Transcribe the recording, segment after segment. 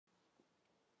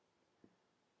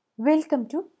Welcome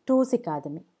to two's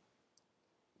academy.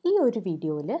 ഈ ഒരു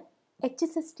വീഡിയോയിൽ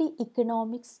HSST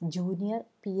ഇക്കണോമിക്സ് ജൂനിയർ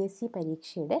PSC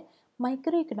പരീക്ഷയുടെ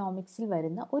മൈക്രോ ഇക്കണോമിക്സിൽ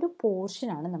വരുന്ന ഒരു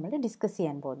പോർഷനാണ് നമ്മൾ ഡിസ്കസ്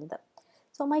ചെയ്യാൻ പോകുന്നത്.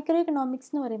 സോ മൈക്രോ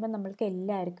ഇക്കണോമിക്സ് എന്ന് പറയുമ്പോൾ നമ്മൾക്ക്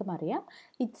എല്ലാവർക്കും അറിയാം,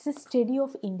 it's A study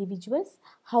of individuals,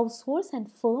 house holds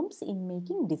and firms in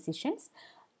making decisions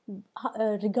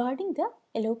regarding the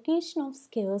allocation of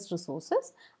scarce resources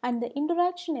and the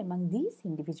interaction among these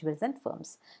individuals and firms.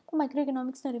 അപ്പോൾ മൈക്രോ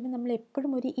എക്കണോമിക്സ് എന്ന് പറയുമ്പോൾ നമ്മൾ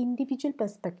എപ്പോഴും ഒരു ഇൻഡിവിജ്വൽ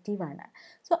പെർസ്പെക്റ്റീവാണ്.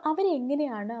 സോ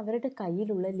അവരെങ്ങനെയാണ് അവരുടെ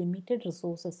കയ്യിലുള്ള ലിമിറ്റഡ്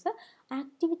റിസോഴ്സസ്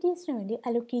ആക്ടിവിറ്റീസിന് വേണ്ടി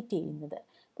അലൊക്കേറ്റ് ചെയ്യുന്നത്.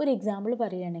 ഇപ്പോൾ ഒരു എക്സാമ്പിൾ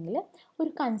പറയുകയാണെങ്കിൽ,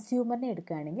 ഒരു കൺസ്യൂമറിനെ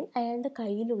എടുക്കുകയാണെങ്കിൽ അയാളുടെ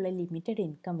കയ്യിലുള്ള ലിമിറ്റഡ്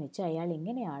ഇൻകം വെച്ച് അയാൾ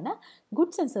എങ്ങനെയാണ്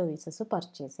ഗുഡ്സ് ആൻഡ് സർവീസസ്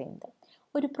പർച്ചേസ് ചെയ്യുന്നത്.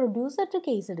 ഒരു പ്രൊഡ്യൂസറുടെ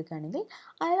കേസ് എടുക്കുകയാണെങ്കിൽ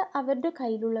അയാൾ അവരുടെ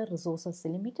കയ്യിലുള്ള റിസോഴ്സസ്,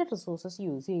 ലിമിറ്റഡ് റിസോഴ്സസ്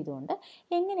യൂസ് ചെയ്തുകൊണ്ട്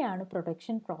എങ്ങനെയാണ്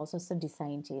പ്രൊഡക്ഷൻ പ്രോസസ്സ്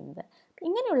ഡിസൈൻ ചെയ്യുന്നത്.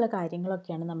 ഇങ്ങനെയുള്ള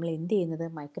കാര്യങ്ങളൊക്കെയാണ് നമ്മൾ എന്ത് ചെയ്യുന്നത്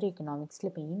മൈക്രോ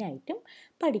ഇക്കണോമിക്സിൽ മെയിനായിട്ടും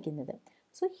പഠിക്കുന്നത്.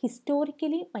 സോ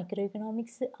ഹിസ്റ്റോറിക്കലി മൈക്രോ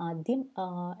ഇക്കണോമിക്സ് ആദ്യം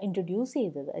ഇൻട്രൊഡ്യൂസ്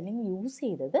ചെയ്തത് അല്ലെങ്കിൽ യൂസ്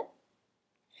ചെയ്തത്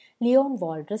ലിയോൺ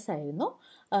വാൾഡ്രസ് ആയിരുന്നു.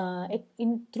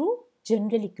 Through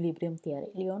general equilibrium theory.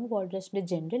 Leon വാൾഡ്രസിൻ്റെ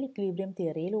general equilibrium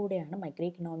തിയറിയിലൂടെയാണ് micro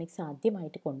economics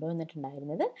ആദ്യമായിട്ട്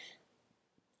കൊണ്ടുവന്നിട്ടുണ്ടായിരുന്നത്.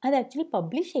 അത് ആക്ച്വലി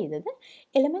പബ്ലിഷ് ചെയ്തത്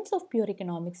എലമെൻറ്റ്സ് ഓഫ് പ്യൂർ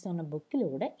ഇക്കണോമിക്സ് എന്ന് പറഞ്ഞ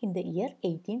ബുക്കിലൂടെ ഇൻ ദ ഇയർ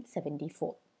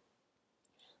 1874.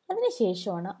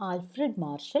 അതിനുശേഷമാണ് Alfred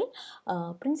marshal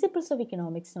principles of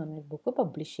economics എന്ന് പറഞ്ഞൊരു ബുക്ക്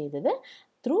പബ്ലിഷ് ചെയ്തത്.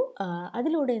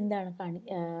 അതിലൂടെ എന്താണ്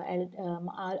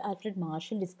ആൽഫ്രഡ്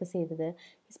മാർഷൽ ഡിസ്കസ് ചെയ്തത്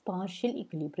പാർഷ്യൽ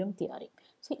ഇക്വിലിബ്രിയം തിയറി.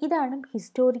 സോ ഇതാണ്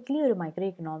ഹിസ്റ്റോറിക്കലി ഒരു മൈക്രോ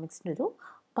ഇക്കണോമിക്സിൻ്റെ ഒരു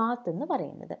പാത്ത് എന്ന്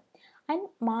പറയുന്നത്. And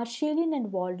മാർഷ്യലിയൻ and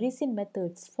വാൾഡ്രീസിയൻ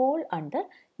methods fall under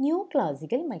new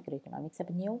classical micro economics.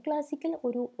 അപ്പം ന്യൂ ക്ലാസിക്കൽ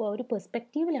ഒരു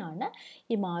പെർസ്പെക്റ്റീവിലാണ്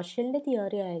ഈ മാർഷ്യലിൻ്റെ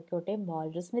തിയറി ആയിക്കോട്ടെ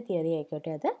വാൾഡ്രീസിൻ്റെ തിയറി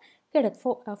ആയിക്കോട്ടെ അത്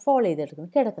ഫോളോ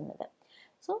കിടക്കുന്നത്.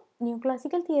 സോ ന്യൂ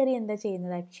ക്ലാസിക്കൽ തിയറി എന്താ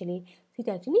ചെയ്യുന്നത് actually? It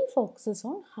actually focuses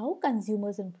on how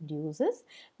consumers and producers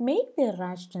make their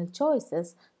rational choices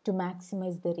to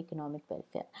maximize their economic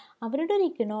welfare. അവരുടെ ഒരു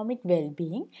ഇക്കണോമിക്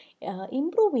വെൽബീയിങ്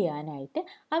ഇംപ്രൂവ് ചെയ്യാനായിട്ട്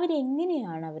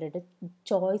അവരെങ്ങനെയാണ് അവരുടെ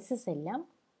ചോയ്സസ് എല്ലാം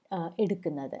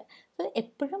എടുക്കുന്നത്. സോ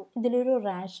എപ്പോഴും ഇതിലൊരു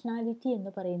റാഷണാലിറ്റി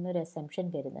എന്ന് പറയുന്ന ഒരു അസംഷൻ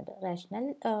വരുന്നുണ്ട്. റാഷണൽ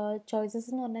ചോയ്സസ്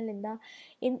എന്ന് പറഞ്ഞാൽ എന്താ,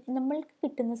 നമ്മൾക്ക്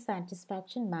കിട്ടുന്ന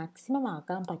സാറ്റിസ്ഫാക്ഷൻ മാക്സിമം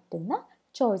ആക്കാൻ പറ്റുന്ന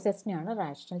ചോയ്സസിനെയാണ്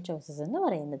റാഷണൽ ചോയ്സസ് എന്ന്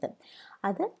പറയുന്നത്.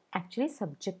 അത് actually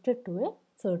subjected to A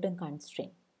certain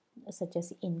constraint such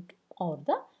as income or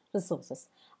the resources.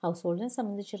 House ഹോൾഡിനെ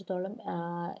സംബന്ധിച്ചിടത്തോളം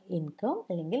ഇൻകം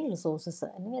അല്ലെങ്കിൽ റിസോഴ്സസ്,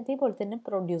 അല്ലെങ്കിൽ അതേപോലെ തന്നെ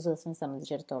പ്രൊഡ്യൂസേഴ്സിനെ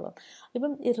സംബന്ധിച്ചിടത്തോളം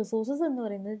ഇപ്പം ഈ റിസോഴ്സസ് എന്ന്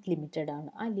പറയുന്നത് ലിമിറ്റഡ് ആണ്.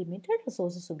 ആ ലിമിറ്റഡ്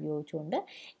റിസോഴ്സസ് ഉപയോഗിച്ചുകൊണ്ട്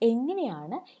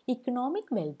എങ്ങനെയാണ്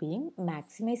ഇക്കണോമിക് വെൽബീയിങ്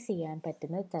മാക്സിമൈസ് ചെയ്യാൻ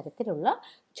പറ്റുന്ന തരത്തിലുള്ള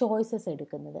ചോയ്സസ്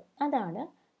എടുക്കുന്നത്. അതാണ്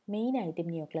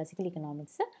മെയിനായിട്ടും ന്യൂ ക്ലാസിക്കൽ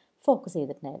ഇക്കണോമിക്സ് ഫോക്കസ്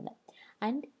ചെയ്തിട്ടുണ്ടായിരുന്നത്.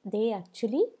 And they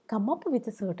actually come up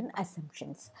with certain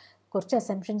assumptions. കുറച്ച്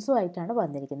അസംഷൻസും ആയിട്ടാണ്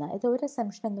വന്നിരിക്കുന്നത്. ഇതൊരു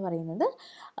അസംഷൻ എന്ന് പറയുന്നത്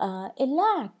എല്ലാ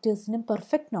ആക്ടേഴ്സിനും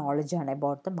പെർഫെക്റ്റ് നോളജാണ്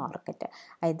അബൌട്ട് ദ മാർക്കറ്റ്.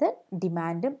 അതായത്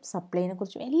ഡിമാൻഡും സപ്ലൈനെ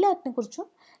കുറിച്ചും എല്ലാത്തിനെ കുറിച്ചും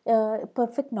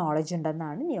പെർഫെക്റ്റ് നോളജ്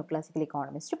ഉണ്ടെന്നാണ് ന്യൂ ക്ലാസിക്കൽ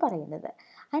ഇക്കോണമിസ്റ്റ് പറയുന്നത്.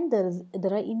 And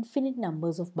there are infinite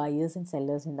numbers of buyers and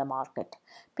sellers in the market.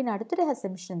 പിന്നെ അടുത്തൊരു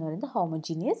അസംഷൻ എന്ന് പറയുന്നത്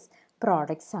ഹോമോജീനിയസ്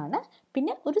പ്രോഡക്ട്സ് ആണ്.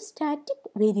 പിന്നെ ഒരു സ്റ്റാറ്റിക്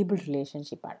വേരിയബിൾ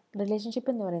റിലേഷൻഷിപ്പാണ്. റിലേഷൻഷിപ്പ്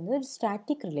എന്ന് പറയുന്നത് ഒരു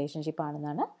സ്റ്റാറ്റിക്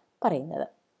റിലേഷൻഷിപ്പാണെന്നാണ് പറയുന്നത്.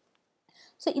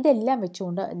 സോ ഇതെല്ലാം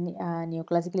വെച്ചുകൊണ്ട് ന്യൂ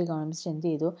ക്ലാസിക്കൽ ഇക്കോണമിസ്റ്റ് എന്ത്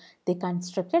ചെയ്തു? ദേ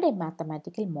constructed A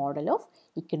mathematical model of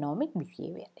economic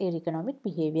behaviour. ഈ ഇക്കണോമിക്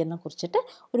ബിഹേവിയറിനെ കുറിച്ചിട്ട്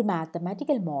ഒരു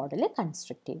മാത്തമാറ്റിക്കൽ മോഡൽ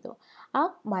കൺസ്ട്രക്ട് ചെയ്തു. ആ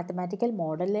മാത്തമാറ്റിക്കൽ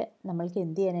മോഡൽ നമ്മൾക്ക്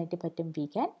എന്ത് ചെയ്യാനായിട്ട് പറ്റും? We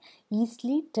can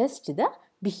easily test the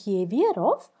behaviour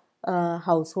of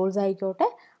house holds ആയിക്കോട്ടെ,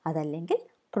 അതല്ലെങ്കിൽ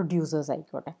പ്രൊഡ്യൂസേഴ്സ്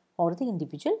ആയിക്കോട്ടെ, ഓർ ദി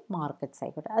ഇൻഡിവിജ്വൽ മാർക്കറ്റ്സ്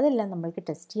ആയിക്കോട്ടെ, അതെല്ലാം നമ്മൾക്ക്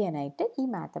ടെസ്റ്റ് ചെയ്യാനായിട്ട് ഈ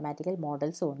മാത്തമാറ്റിക്കൽ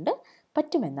മോഡൽസ് കൊണ്ട്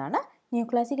പറ്റുമെന്നാണ് ന്യൂ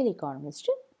ക്ലാസിക്കൽ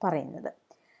ഇക്കോണമിസ്റ്റ് പറയുന്നത്.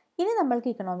 ഇനി നമ്മൾക്ക്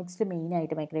ഇക്കണോമിക്സിൽ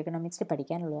മെയിനായിട്ട് micro ഇക്കണോമിക്സിൽ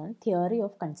പഠിക്കാനുള്ളതാണ് theory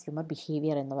of consumer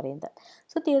behaviour എന്ന് പറയുന്നത്.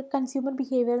 സോ കൺസ്യൂമർ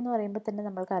ബിഹേവിയർ എന്ന് പറയുമ്പോൾ തന്നെ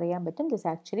നമ്മൾക്ക് അറിയാൻ പറ്റും, this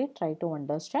actually try to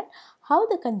understand how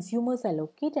the consumers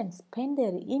allocate and spend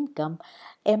there income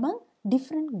among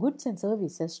different goods and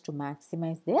services to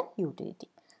maximise there utility.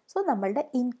 So നമ്മളുടെ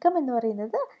income എന്ന്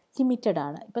പറയുന്നത് ലിമിറ്റഡ്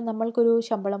ആണ്. ഇപ്പം നമ്മൾക്കൊരു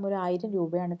ശമ്പളം ഒരു 1000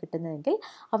 രൂപയാണ് കിട്ടുന്നതെങ്കിൽ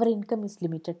അവർ income is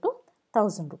limited to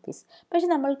 1000 rupees. പക്ഷെ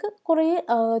നമ്മൾക്ക് കുറേ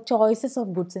choices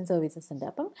of goods and services ഉണ്ട്.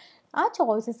 അപ്പം ആ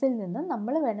ചോയ്സസിൽ നിന്ന്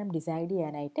നമ്മൾ വേണം ഡിസൈഡ്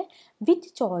ചെയ്യാനായിട്ട്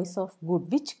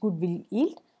which good will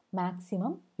yield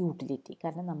maximum utility.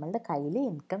 കാരണം നമ്മളുടെ കയ്യിൽ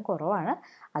ഇൻകം കുറവാണ്,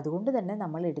 അതുകൊണ്ട് തന്നെ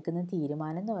നമ്മൾ എടുക്കുന്ന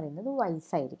തീരുമാനം എന്ന് പറയുന്നത്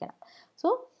വൈസായിരിക്കണം. സോ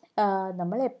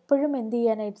നമ്മൾ എപ്പോഴും എന്ത്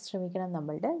ചെയ്യാനായിട്ട് ശ്രമിക്കണം?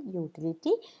 നമ്മളുടെ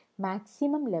യൂട്ടിലിറ്റി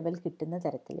മാക്സിമം ലെവൽ കിട്ടുന്ന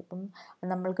തരത്തിൽ. ഇപ്പം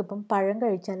നമ്മൾക്കിപ്പം പഴം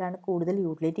കഴിച്ചാലാണ് കൂടുതൽ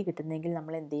യൂട്ടിലിറ്റി കിട്ടുന്നതെങ്കിൽ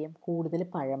നമ്മൾ എന്ത് ചെയ്യും? കൂടുതൽ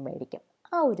പഴം മേടിക്കും.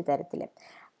 ആ ഒരു തരത്തിൽ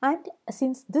And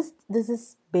since this is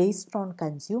based on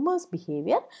consumers'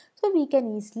 behavior, so we can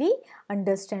easily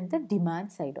understand the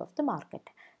demand side of the market.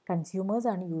 Consumers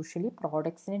ആണ് യൂഷ്വലി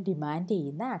പ്രോഡക്ട്സിനെ ഡിമാൻഡ്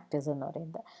ചെയ്യുന്ന ആക്ടേഴ്സ് എന്ന്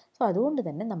പറയുന്നത്. സോ അതുകൊണ്ട്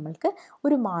തന്നെ നമ്മൾക്ക്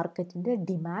ഒരു മാർക്കറ്റിൻ്റെ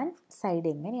ഡിമാൻഡ് സൈഡ്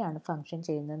എങ്ങനെയാണ് ഫങ്ഷൻ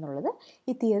ചെയ്യുന്നതെന്നുള്ളത്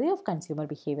ഈ തിയറി ഓഫ് കൺസ്യൂമർ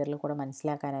ബിഹേവിയറിൽ കൂടെ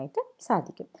മനസ്സിലാക്കാനായിട്ട്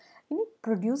സാധിക്കും. ഇനി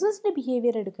പ്രൊഡ്യൂസേഴ്സിൻ്റെ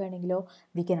behaviour എടുക്കുകയാണെങ്കിലോ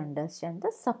we can understand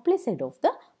the supply side of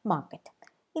the market.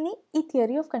 ഇനി ഈ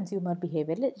തിയറി ഓഫ് കൺസ്യൂമർ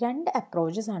ബിഹേവിയറിൽ 2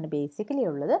 അപ്രോച്ചസ് ആണ് ബേസിക്കലി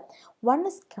ഉള്ളത്. One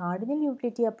is cardinal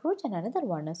utility approach and another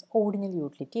one is ordinal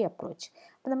utility approach.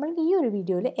 അപ്പോൾ നമ്മൾക്ക് ഈ ഒരു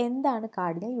വീഡിയോയിൽ എന്താണ്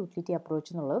കാർഡിനൽ യൂട്ടിലിറ്റി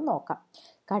അപ്രോച്ച് എന്നുള്ളത് നോക്കാം.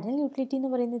 കാർഡിനൽ യൂട്ടിലിറ്റി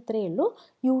എന്ന് പറയുന്നത് ഇത്രയേ ഉള്ളൂ.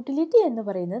 യൂട്ടിലിറ്റി എന്ന്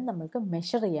പറയുന്നത് നമ്മൾക്ക്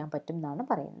മെഷർ ചെയ്യാൻ പറ്റും എന്നാണ്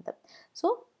പറയുന്നത്. സോ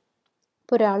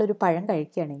ഇപ്പോൾ ഒരാളൊരു പഴം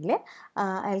കഴിക്കുകയാണെങ്കിൽ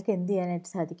അയാൾക്ക് എന്ത് ചെയ്യാനായിട്ട്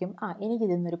സാധിക്കും?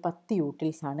 എനിക്കിതിൽ നിന്നൊരു 10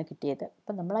 യൂട്ടിൽസാണ് കിട്ടിയത്.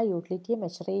 അപ്പം നമ്മൾ ആ യൂട്ടിലിറ്റിയെ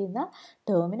മെഷർ ചെയ്യുന്ന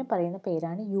ടേമിന് പറയുന്ന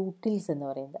പേരാണ് യൂട്ടിൽസ് എന്ന്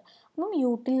പറയുന്നത്. അപ്പം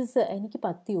യൂട്ടിൽസ് എനിക്ക്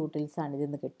 10 യൂട്ടിൽസാണ് ഇതിൽ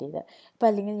നിന്ന് കിട്ടിയത്. ഇപ്പോൾ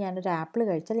അല്ലെങ്കിൽ ഞാനൊരു ആപ്പിൾ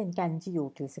കഴിച്ചാൽ എനിക്ക് 5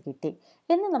 യൂട്ടിൽസ് കിട്ടി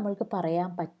എന്ന് നമ്മൾക്ക്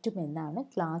പറയാൻ പറ്റുമെന്നാണ്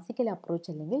ക്ലാസിക്കൽ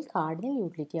അപ്രോച്ച് അല്ലെങ്കിൽ കാർഡിനൽ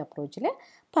യൂട്ടിലിറ്റി അപ്രോച്ചിൽ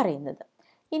പറയുന്നത്.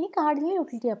 ഇനി കാർഡിനൽ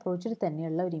യൂട്ടിലിറ്റി അപ്രോച്ചിൽ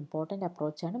തന്നെയുള്ള ഒരു ഇമ്പോർട്ടൻ്റ്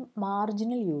അപ്രോച്ചാണ്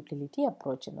മാർജിനൽ യൂട്ടിലിറ്റി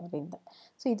അപ്രോച്ച് എന്ന് പറയുന്നത്.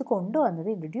 സോ ഇത് കൊണ്ടുവന്നത്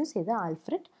ഇൻട്രൊഡ്യൂസ് ചെയ്ത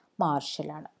ആൽഫ്രഡ്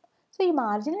മാർഷലാണ്. സോ ഈ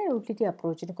മാർജിനൽ യൂട്ടിലിറ്റി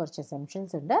അപ്രോച്ചിന് കുറച്ച്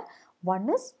അസംഷൻസ് ഉണ്ട്. One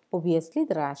is obviously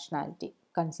the rationality.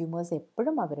 Consumers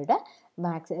എപ്പോഴും അവരുടെ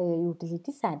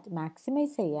യൂട്ടിലിറ്റി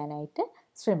മാക്സിമൈസ് ചെയ്യാനായിട്ട്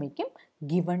ശ്രമിക്കും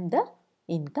given the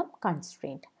income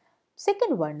constraint.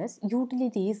 Second one is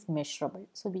utility is measurable.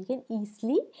 So we can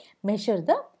easily measure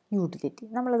the utility.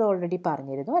 നമ്മളത് already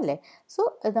പറഞ്ഞിരുന്നു അല്ലേ. സോ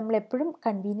നമ്മളെപ്പോഴും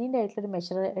കൺവീനിയൻ്റ് ആയിട്ടുള്ളൊരു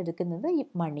മെഷർ എടുക്കുന്നത് ഈ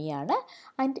മണിയാണ്.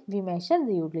 And we measure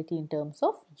the utility in terms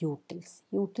of utils.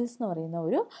 Utils എന്ന് പറയുന്ന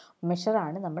ഒരു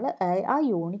മെഷറാണ് നമ്മൾ, ആ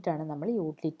യൂണിറ്റാണ് നമ്മൾ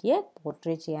യൂട്ടിലിറ്റിയെ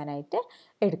പോർട്രേ ചെയ്യാനായിട്ട്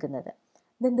എടുക്കുന്നത്.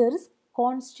 Then there is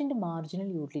constant marginal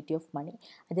utility of money.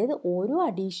 അതായത് ഓരോ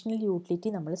അഡീഷണൽ യൂട്ടിലിറ്റി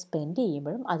നമ്മൾ സ്പെൻഡ്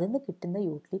ചെയ്യുമ്പോഴും അതിൽ നിന്ന് കിട്ടുന്ന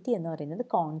യൂട്ടിലിറ്റി എന്ന് പറയുന്നത്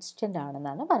കോൺസ്റ്റൻ്റ്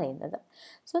ആണെന്നാണ് പറയുന്നത്.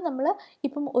 സോ നമ്മൾ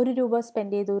ഇപ്പം 1 രൂപ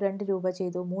സ്പെൻഡ് ചെയ്തു, 2 രൂപ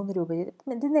ചെയ്തു, 3 രൂപ ചെയ്തു,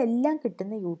 ഇതിൽ നിന്നെല്ലാം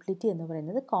കിട്ടുന്ന യൂട്ടിലിറ്റി എന്ന്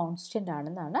പറയുന്നത് കോൺസ്റ്റൻ്റ്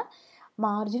ആണെന്നാണ്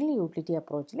മാർജിനൽ യൂട്ടിലിറ്റി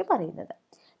അപ്രോച്ചിൽ പറയുന്നത്.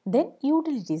 Then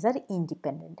utilities R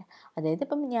independent. അതായത്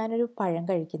ഇപ്പം ഞാനൊരു പഴം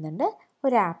കഴിക്കുന്നുണ്ട്,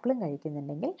 ഒരു ആപ്പിളും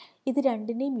കഴിക്കുന്നുണ്ടെങ്കിൽ ഇത്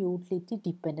രണ്ടിൻ്റെയും യൂട്ടിലിറ്റി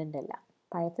ഡിപ്പെൻഡൻ്റ് അല്ല.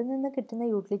 പഴത്തിൽ നിന്ന് കിട്ടുന്ന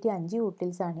യൂട്ടിലിറ്റി 5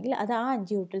 യൂട്ടിൽസ് ആണെങ്കിൽ അത് ആ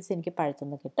 5 യൂട്ടിൽസ് എനിക്ക് പഴത്തിൽ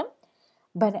നിന്ന് കിട്ടും.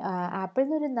 ആപ്പിളിൽ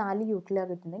നിന്ന് ഒരു 4 യൂട്ടിലാണ്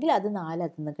കിട്ടുന്നെങ്കിൽ അത് 4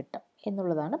 അതിൽ നിന്ന് കിട്ടും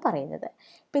എന്നുള്ളതാണ് പറയുന്നത്.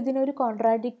 ഇപ്പോൾ ഇതിനൊരു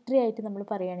കോൺട്രാഡിക്ടറി ആയിട്ട് നമ്മൾ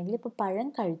പറയുകയാണെങ്കിൽ ഇപ്പോൾ പഴം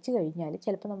കഴിച്ചു കഴിഞ്ഞാൽ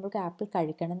ചിലപ്പോൾ നമ്മൾക്ക് ആപ്പിൾ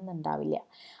കഴിക്കണം എന്നുണ്ടാവില്ല.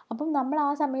 അപ്പം നമ്മൾ ആ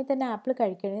സമയത്ത് തന്നെ ആപ്പിൾ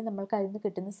കഴിക്കുകയാണെങ്കിൽ നമ്മൾക്ക് അതിൽ നിന്ന്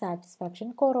കിട്ടുന്ന സാറ്റിസ്ഫാക്ഷൻ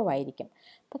കുറവായിരിക്കും.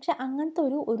 പക്ഷേ അങ്ങനത്തെ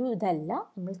ഒരു ഇതല്ല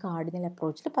നമ്മൾ കാർഡിനൽ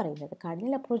അപ്രോച്ചിൽ പറയുന്നത്.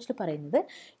 കാർഡിനൽ അപ്രോച്ചിൽ പറയുന്നത്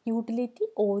യൂട്ടിലിറ്റി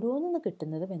ഓരോന്നിന്ന്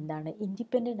കിട്ടുന്നതും എന്താണ്,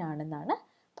 ഇൻഡിപെൻഡൻ്റ് ആണെന്നാണ്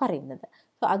പറയുന്നത്.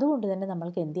 സോ അതുകൊണ്ട് തന്നെ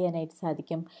നമ്മൾക്ക് എന്ത് ചെയ്യാനായിട്ട്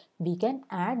സാധിക്കും? We can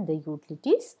add the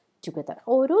utilities together.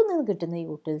 ഓരോന്നിന്ന് കിട്ടുന്ന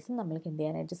യൂട്ടിൽസും നമ്മൾക്ക് എന്ത്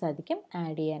ചെയ്യാനായിട്ട് സാധിക്കും?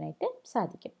 ആഡ് ചെയ്യാനായിട്ട്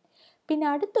സാധിക്കും. പിന്നെ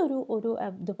അടുത്തൊരു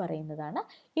ഇത് പറയുന്നതാണ്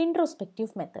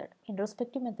ഇൻട്രോസ്പെക്റ്റീവ് മെത്തേഡ്.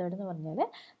 ഇൻട്രോസ്പെക്റ്റീവ് മെത്തേഡ് എന്ന് പറഞ്ഞാൽ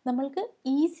നമ്മൾക്ക്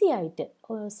ഈസി ആയിട്ട്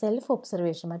സെൽഫ്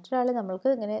ഒബ്സർവേഷൻ, മറ്റൊരാളെ നമ്മൾക്ക്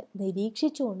ഇങ്ങനെ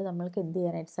നിരീക്ഷിച്ചുകൊണ്ട് നമ്മൾക്ക് എന്ത്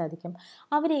ചെയ്യാനായിട്ട് സാധിക്കും?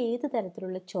 അവർ ഏത്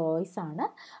തരത്തിലുള്ള ചോയ്സാണ്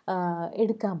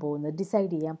എടുക്കാൻ പോകുന്നത്,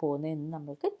 ഡിസൈഡ് ചെയ്യാൻ പോകുന്നത് എന്ന്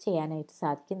നമ്മൾക്ക് ചെയ്യാനായിട്ട്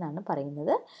സാധിക്കുമെന്നാണ്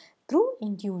പറയുന്നത്. Through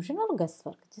intuition or guess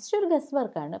work. Just ഒരു ഗസ്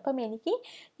വർക്കാണ്. അപ്പം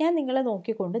ഞാൻ നിങ്ങളെ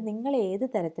നോക്കിക്കൊണ്ട് നിങ്ങൾ ഏത്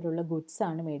തരത്തിലുള്ള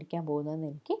ഗുഡ്സാണ് മേടിക്കാൻ പോകുന്നതെന്ന്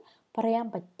എനിക്ക് പറയാൻ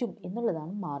പറ്റും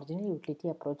എന്നുള്ളതാണ് മാർജിനൽ യൂട്ടിലിറ്റി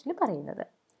അപ്രോച്ചിൽ പറയുന്നത്.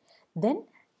 ദെൻ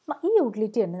ഈ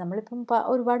യൂട്ടിലിറ്റി തന്നെ നമ്മളിപ്പം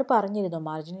ഒരുപാട് പറഞ്ഞിരുന്നു,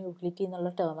 മാർജിനൽ യൂട്ടിലിറ്റി എന്നുള്ള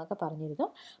ടേമൊക്കെ പറഞ്ഞിരുന്നു.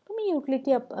 അപ്പം ഈ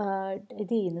യൂട്ടിലിറ്റി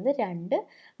ഇത് ചെയ്യുന്നത് 2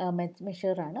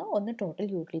 മെഷറാണ്. ഒന്ന് ടോട്ടൽ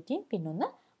യൂട്ടിലിറ്റിയും പിന്നൊന്ന്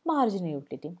മാർജിനൽ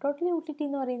യൂട്ടിലിറ്റിയും. ടോട്ടൽ യൂട്ടിലിറ്റി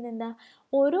എന്ന് പറയുന്നത് എന്താ?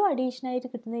 ഓരോ അഡീഷനായിട്ട്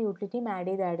കിട്ടുന്ന യൂട്ടിലിറ്റിയും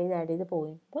ആഡ് ചെയ്ത്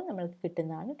പോകുമ്പോൾ നമ്മൾക്ക്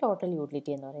കിട്ടുന്നതാണ് ടോട്ടൽ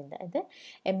യൂട്ടിലിറ്റി എന്ന് പറയുന്നത്. അത്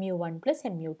MU1 +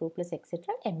 MU2 +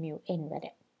 എക്സെട്ര MUN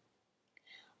വരെ.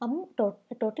 അപ്പം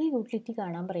ടോട്ടൽ യൂട്ടിലിറ്റി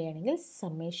കാണാൻ പറയുകയാണെങ്കിൽ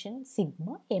സമ്മേഷൻ സിഗ്മ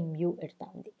MU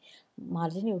എടുത്താൽ മതി.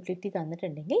 മാർജിൻ യൂട്ടിലിറ്റി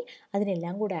തന്നിട്ടുണ്ടെങ്കിൽ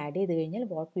അതിനെല്ലാം കൂടെ ആഡ് ചെയ്ത് കഴിഞ്ഞാൽ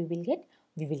what we will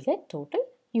get total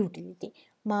utility.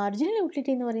 Marginal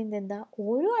utility എന്ന് പറയുന്നത് എന്താ?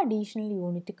 ഓരോ അഡീഷണൽ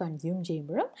യൂണിറ്റ് കൺസ്യൂം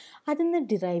ചെയ്യുമ്പോഴും അതിൽ നിന്ന്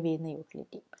ഡിറൈവ് ചെയ്യുന്ന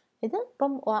യൂട്ടിലിറ്റി. ഇത്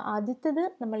ഇപ്പം ആദ്യത്തേത്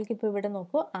നമ്മൾക്കിപ്പോൾ ഇവിടെ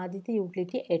നോക്കൂ, ആദ്യത്തെ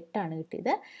യൂട്ടിലിറ്റി 8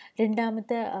 കിട്ടിയത്.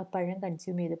 രണ്ടാമത്തെ പഴം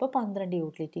കൺസ്യൂം ചെയ്തപ്പോൾ 12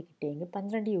 യൂട്ടിലിറ്റി കിട്ടിയെങ്കിൽ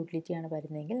 12 യൂട്ടിലിറ്റിയാണ്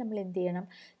വരുന്നതെങ്കിൽ നമ്മൾ എന്ത് ചെയ്യണം?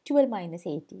 12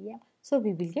 - 8 ചെയ്യാം. സോ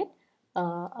വി വിൽ ഗെറ്റ്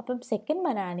അപ്പം സെക്കൻഡ്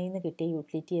ബനാനയിൽ നിന്ന് കിട്ടിയ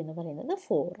യൂട്ടിലിറ്റി എന്ന് പറയുന്നത്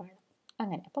 4 ആണ്.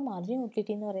 അങ്ങനെ അപ്പോൾ മാർജിൻ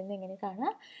യൂട്ടിലിറ്റി എന്ന് പറയുന്നത് എങ്ങനെ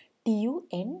കാണാം?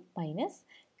 TUN minus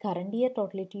current year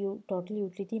total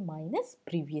utility minus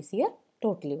previous year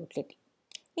total utility.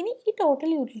 ഇനി ഈ ടോട്ടൽ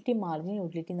യൂട്ടിലിറ്റി മാർജിനൽ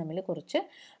യൂട്ടിലിറ്റി തമ്മിൽ കുറച്ച്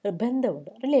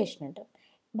ബന്ധമുണ്ട്, റിലേഷനുണ്ട്.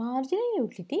 മാർജിനൽ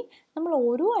യൂട്ടിലിറ്റി നമ്മൾ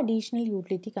ഓരോ അഡീഷണൽ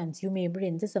യൂട്ടിലിറ്റി കൺസ്യൂം ചെയ്യുമ്പോഴും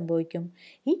എന്ത് സംഭവിക്കും?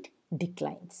 It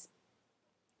declines.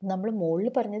 നമ്മൾ മുകളിൽ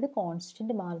പറഞ്ഞത്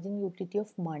കോൺസ്റ്റൻറ്റ് മാർജിൻ യൂട്ടിലിറ്റി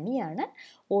ഓഫ് മണിയാണ്.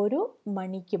 ഓരോ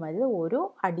മണിക്കും, അതായത് ഓരോ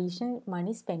അഡീഷണൽ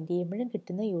മണി സ്പെൻഡ് ചെയ്യുമ്പോഴും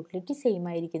കിട്ടുന്ന യൂട്ടിലിറ്റി സെയിം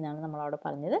ആയിരിക്കുന്നതാണ് നമ്മളവിടെ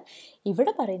പറഞ്ഞത്.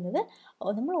 ഇവിടെ പറയുന്നത്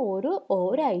നമ്മൾ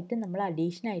ഓരോ ഐറ്റം നമ്മൾ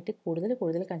അഡീഷനായിട്ട്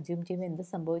കൂടുതൽ കൺസ്യൂം ചെയ്യുമ്പോൾ എന്ത്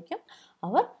സംഭവിക്കും?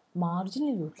 അവർ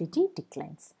മാർജിനൽ യൂട്ടിലിറ്റി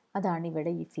ഡിക്ലൈൻസ്. അതാണ്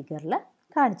ഇവിടെ ഈ ഫിഗറിൽ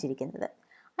കാണിച്ചിരിക്കുന്നത്.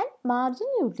 And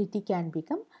marginal utility can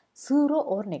become 0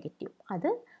 or negative.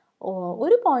 അത്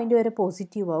ഒരു പോയിൻ്റ് വരെ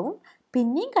പോസിറ്റീവ് ആവും,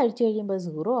 പിന്നെയും കഴിച്ചു കഴിയുമ്പോൾ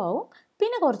 0 ആവും,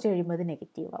 പിന്നെ കുറച്ച് കഴിയുമ്പോൾ അത്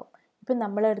നെഗറ്റീവ് ആവും. ഇപ്പം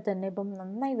നമ്മളടുത്ത് തന്നെ ഇപ്പം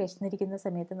നന്നായി വിശന്നിരിക്കുന്ന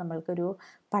സമയത്ത് നമ്മൾക്കൊരു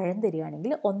പഴം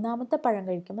തരികയാണെങ്കിൽ ഒന്നാമത്തെ പഴം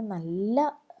കഴിക്കുമ്പോൾ നല്ല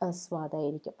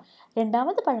സ്വാദായിരിക്കും,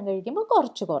 രണ്ടാമത്തെ പഴം കഴിക്കുമ്പോൾ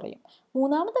കുറച്ച് കുറയും,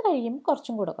 മൂന്നാമത്തെ കഴിയുമ്പോൾ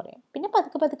കുറച്ചും കൂടെ കുറയും, പിന്നെ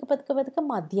പതുക്കെ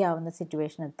മതിയാവുന്ന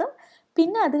സിറ്റുവേഷൻ എത്തും,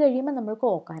 പിന്നെ അത് കഴിയുമ്പോൾ നമ്മൾക്ക്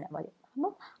ഓക്കാനം വരും.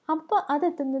 അപ്പോൾ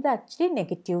അതെത്തുന്നത് ആക്ച്വലി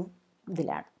നെഗറ്റീവ്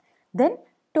ഇതിലാണ്. Then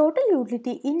total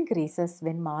utility increases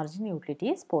when margin utility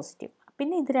is positive.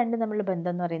 പിന്നെ ഇത് രണ്ടും തമ്മിലുള്ള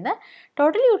ബന്ധം എന്ന് പറയുന്നത്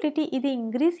ടോട്ടൽ യൂട്ടിലിറ്റി ഇത്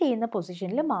ഇൻക്രീസ് ചെയ്യുന്ന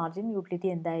പൊസിഷനിൽ മാർജിൻ യൂട്ടിലിറ്റി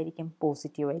എന്തായിരിക്കും?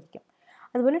 പോസിറ്റീവ് ആയിരിക്കും.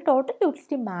 അതുപോലെ ടോട്ടൽ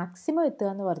യൂട്ടിലിറ്റി മാക്സിമം എത്തുക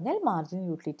എന്ന് പറഞ്ഞാൽ margin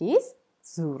utility is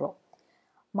 0.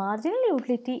 Marginal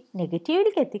utility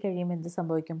നെഗറ്റീവിലേക്ക് എത്തിക്കഴിയുമ്പോൾ എന്ത്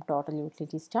സംഭവിക്കും? Total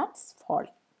utility starts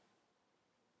falling.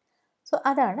 So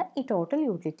അതാണ് ഈ ടോട്ടൽ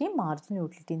യൂട്ടിലിറ്റിയും മാർജിനൽ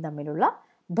യൂട്ടിലിറ്റിയും തമ്മിലുള്ള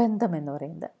ബന്ധം എന്ന്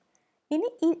പറയുന്നത്. ഇനി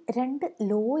ഈ രണ്ട്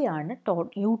ലോയാണ്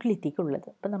യൂട്ടിലിറ്റിക്കുള്ളത്.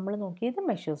 ഇപ്പം നമ്മൾ നോക്കിയത്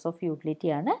മെഷേഴ്സ് ഓഫ്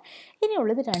യൂട്ടിലിറ്റിയാണ്.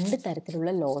 ഇനിയുള്ളത് രണ്ട്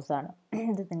തരത്തിലുള്ള ലോസ് ആണ്.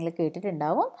 ഇത് നിങ്ങൾ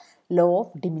കേട്ടിട്ടുണ്ടാവും. Law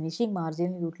of diminishing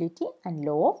marginal utility and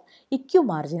law of EQ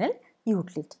marginal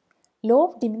utility. Law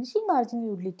of diminishing marginal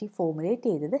utility formulate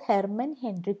ചെയ്തത് ഹെർമൻ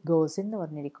ഹെൻറിക് ഗോസൻ എന്ന്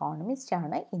പറഞ്ഞൊരു ഇക്കോണമിസ്റ്റ്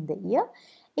ആണ് ഇൻ ദ ഇയർ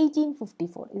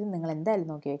 1854. ഇത് നിങ്ങൾ എന്തായാലും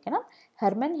നോക്കി വയ്ക്കണം.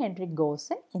 Hermann Henrique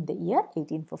Gosens in the year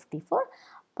 1854.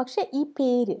 പക്ഷേ ഈ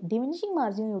പേര് ഡിമിനിഷിങ്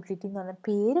മാർജിനൽ യൂട്ടിലിറ്റി എന്ന് പറഞ്ഞ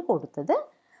പേര് കൊടുത്തത്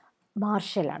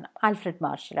മാർഷലാണ്, ആൽഫ്രഡ്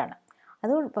മാർഷലാണ്.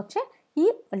 അതുകൊണ്ട് പക്ഷേ ഈ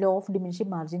ലോ ഓഫ്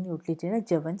ഡിമിനിഷിങ് മാർജിനൽ യൂട്ടിലിറ്റിനെ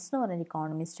ജെവൻസ് എന്ന് പറഞ്ഞൊരു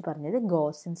ഇക്കോണമിസ്റ്റ് പറഞ്ഞത്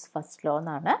ഗോസൻസ് ഫസ്റ്റ് ലോ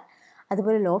എന്നാണ്.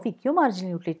 അതുപോലെ ലോ ഓഫ് ഇക്യു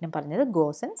മാർജിനൽ യൂട്ടിലിറ്റിനെ പറഞ്ഞത്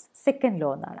ഗോസൻസ് സെക്കൻഡ് ലോ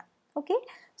എന്നാണ്. Okay,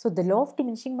 so the law of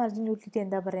diminishing marginal utility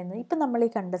എന്താ പറയുന്നത്? ഇപ്പം നമ്മൾ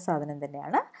ഈ കണ്ട സാധനം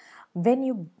തന്നെയാണ്. When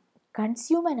you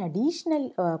consume an additional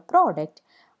product,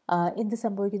 എന്ത്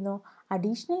സംഭവിക്കുന്നു?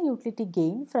 Additional utility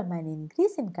gain from an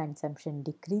increase in consumption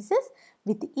decreases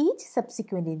with each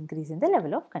subsequent increase in the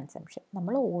level of consumption.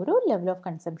 നമ്മൾ ഓരോ ലെവൽ ഓഫ്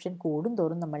കൺസംഷൻ കൂടും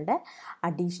തോറും നമ്മളുടെ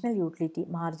അഡീഷണൽ യൂട്ടിലിറ്റി,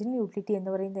 മാർജിനൽ യൂട്ടിലിറ്റി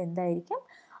എന്ന് പറയുന്നത് എന്തായിരിക്കും?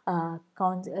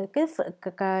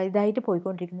 ഇതായിട്ട്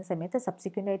പോയിക്കൊണ്ടിരിക്കുന്ന സമയത്ത്,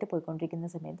 സബ്സിക്വൻ്റ് ആയിട്ട് പോയിക്കൊണ്ടിരിക്കുന്ന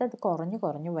സമയത്ത് അത്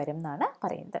കുറഞ്ഞു വരും എന്നാണ്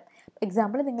പറയുന്നത്.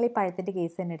 എക്സാമ്പിൾ, നിങ്ങൾ ഈ പഴത്തിൻ്റെ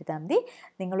കേസ് തന്നെ എടുത്താൽ മതി.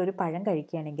 നിങ്ങളൊരു പഴം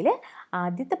കഴിക്കുകയാണെങ്കിൽ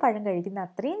ആദ്യത്തെ പഴം കഴിക്കുന്ന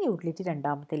അത്രയും യൂട്ടിലിറ്റി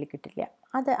രണ്ടാമത്തേൽ കിട്ടില്ല.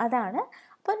 അതാണ്.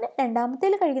 അപ്പം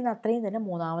രണ്ടാമത്തേൽ കഴിക്കുന്ന അത്രയും തന്നെ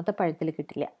മൂന്നാമത്തെ പഴത്തിൽ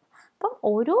കിട്ടില്ല. അപ്പം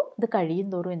ഓരോ ഇത് കഴിയും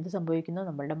തോറും എന്ത് സംഭവിക്കുന്നു?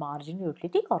 നമ്മളുടെ മാർജിനൽ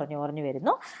യൂട്ടിലിറ്റി കുറഞ്ഞു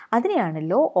വരുന്നു. അതിനെയാണ്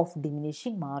law of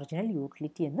diminishing marginal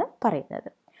utility എന്ന്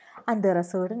പറയുന്നത്. And there are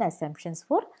certain assumptions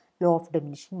for law of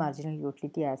diminishing marginal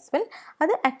utility as well.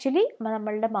 അത് ആക്ച്വലി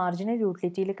നമ്മളുടെ മാർജിനൽ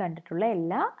യൂട്ടിലിറ്റിയിൽ കണ്ടിട്ടുള്ള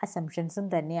എല്ലാ അസംഷൻസും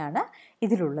തന്നെയാണ്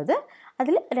ഇതിലുള്ളത്.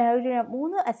 അതിൽ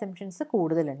 3 അസംഷൻസ്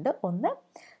കൂടുതലുണ്ട്. ഒന്ന്,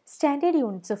 standard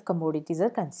units of commodities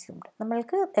R consumed.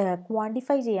 നമ്മൾക്ക്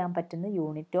ക്വാണ്ടിഫൈ ചെയ്യാൻ പറ്റുന്ന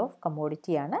യൂണിറ്റ് ഓഫ്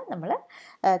കമ്മോഡിറ്റിയാണ് നമ്മൾ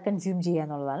കൺസ്യൂം ചെയ്യുക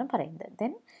എന്നുള്ളതാണ് പറയുന്നത്.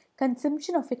 Then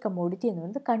consumption of A commodity എന്ന്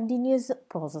പറയുന്നത് കണ്ടിന്യൂസ്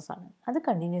പ്രോസസ്സാണ്. അത്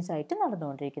കണ്ടിന്യൂസ് ആയിട്ട്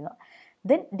നടന്നുകൊണ്ടിരിക്കുന്നു.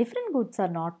 Then different goods are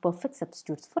not perfect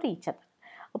substitutes for each other.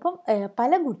 അപ്പം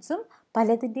പല ഗുഡ്സും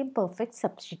പലതിൻ്റെയും പെർഫെക്റ്റ്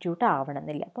സബ്സ്റ്റിറ്റ്യൂട്ട്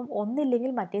ആവണമെന്നില്ല. അപ്പം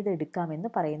ഒന്നില്ലെങ്കിൽ മറ്റേത് എടുക്കാമെന്ന്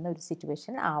പറയുന്ന ഒരു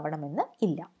സിറ്റുവേഷൻ ആവണമെന്ന്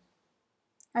ഇല്ല.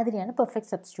 അതിനെയാണ്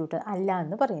പെർഫെക്റ്റ് സബ്സ്റ്റിറ്റ്യൂട്ട് അല്ല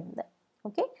എന്ന് പറയുന്നത്.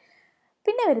 ഓക്കെ,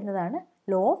 പിന്നെ വരുന്നതാണ്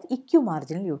law of EQ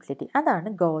marginal utility. അതാണ്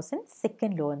ഗോസൻ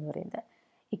സെക്കൻഡ് ലോ എന്ന് പറയുന്നത്.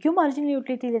 ഇക്യു മാർജിനൽ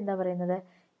യൂട്ടിലിറ്റിയിൽ എന്താ പറയുന്നത്?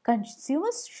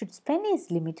 Consumers should spend his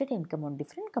limited income on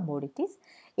different commodities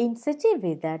in such a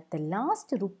way that the last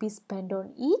rupee spent on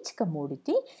each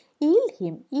commodity yield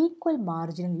him equal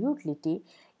marginal utility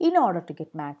in order to get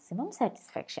maximum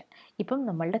satisfaction. ഇപ്പം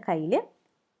നമ്മളുടെ കയ്യിൽ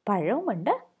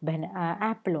പഴവുമുണ്ട്,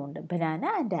 ആപ്പിളും ഉണ്ട്, banana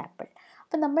and apple.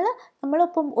 അപ്പം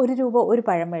നമ്മളിപ്പം ₹1 ഒരു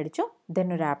പഴം മേടിച്ചു, ദെൻ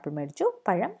ഒരു ആപ്പിൾ മേടിച്ചു,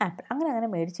 പഴം, ആപ്പിൾ, അങ്ങനെ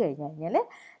മേടിച്ചു കഴിഞ്ഞാൽ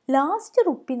ലാസ്റ്റ്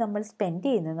റുപ്പി നമ്മൾ സ്പെൻഡ്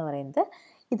ചെയ്യുന്നതെന്ന് പറയുന്നത്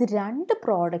ഇത് രണ്ട്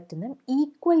പ്രോഡക്റ്റിനും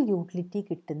ഈക്വൽ യൂട്ടിലിറ്റി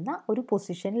കിട്ടുന്ന ഒരു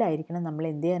പൊസിഷനിലായിരിക്കണം നമ്മൾ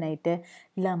എന്ത് ചെയ്യാനായിട്ട്,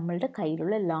 നമ്മളുടെ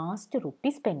കയ്യിലുള്ള ലാസ്റ്റ് റുപ്പി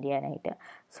സ്പെൻഡ് ചെയ്യാനായിട്ട്.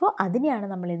 സോ അതിനെയാണ്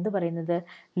നമ്മൾ എന്ത് പറയുന്നത്?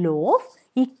 Law of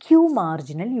EQ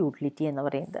marginal utility എന്ന്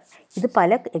പറയുന്നത്. ഇത്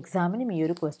പല എക്സാമിനും ഈ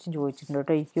ഒരു ക്വസ്റ്റ്യൻ ചോദിച്ചിട്ടുണ്ട്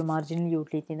കേട്ടോ, ഇക്യു മാർജിനൽ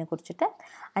യൂട്ടിലിറ്റിനെ കുറിച്ചിട്ട്.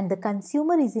 And the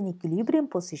consumer is in equilibrium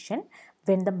position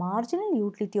when the marginal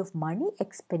utility of money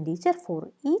expenditure for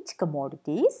each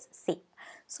commodity is same.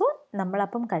 So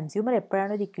നമ്മളപ്പം consumer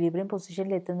എപ്പോഴാണ് ഒരു ഇക്വിലിബ്രിയം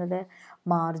പൊസിഷനിൽ എത്തുന്നത്?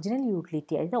 മാർജിനൽ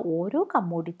യൂട്ടിലിറ്റി, അതായത് ഓരോ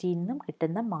കമ്മോഡിറ്റിയിൽ നിന്നും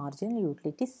കിട്ടുന്ന മാർജിനൽ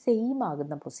യൂട്ടിലിറ്റി സെയിം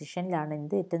ആകുന്ന പൊസിഷനിലാണ്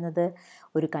എന്ത് എത്തുന്നത്?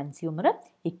 ഒരു കൺസ്യൂമർ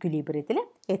ഇക്വിലിബ്രിയത്തിൽ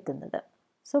എത്തുന്നത്.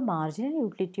 So marginal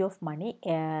utility of money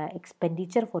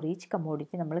expenditure for each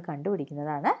commodity നമ്മൾ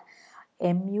കണ്ടുപിടിക്കുന്നതാണ്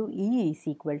MUE is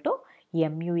equal to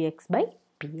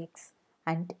MUX/PX.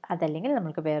 And അതല്ലെങ്കിൽ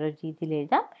നമുക്ക് വേറൊരു രീതിയിൽ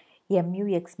എഴുതാം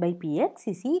MUX/PX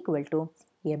is equal to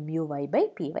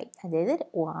MUY/PY. അതായത്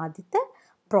ആദ്യത്തെ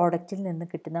പ്രോഡക്റ്റിൽ നിന്ന്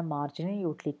കിട്ടുന്ന മാർജിനൽ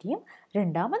യൂട്ടിലിറ്റിയും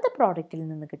രണ്ടാമത്തെ പ്രോഡക്റ്റിൽ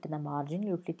നിന്ന് കിട്ടുന്ന മാർജിനൽ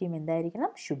യൂട്ടിലിറ്റിയും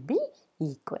എന്തായിരിക്കണം? Should be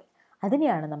equal.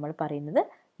 അതിനെയാണ് നമ്മൾ പറയുന്നത്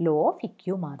law of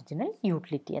EQ marginal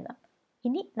utility എന്ന്.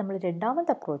 ഇനി നമ്മൾ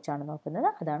രണ്ടാമത്തെ അപ്രോച്ചാണ് നോക്കുന്നത്,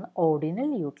 അതാണ് ഓർഡിനൽ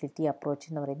യൂട്ടിലിറ്റി അപ്രോച്ച്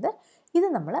എന്ന് പറയുന്നത്. ഇത്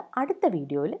നമ്മൾ അടുത്ത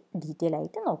വീഡിയോയിൽ ഡീറ്റെയിൽ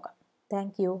ആയിട്ട് നോക്കാം.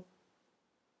 Thank you.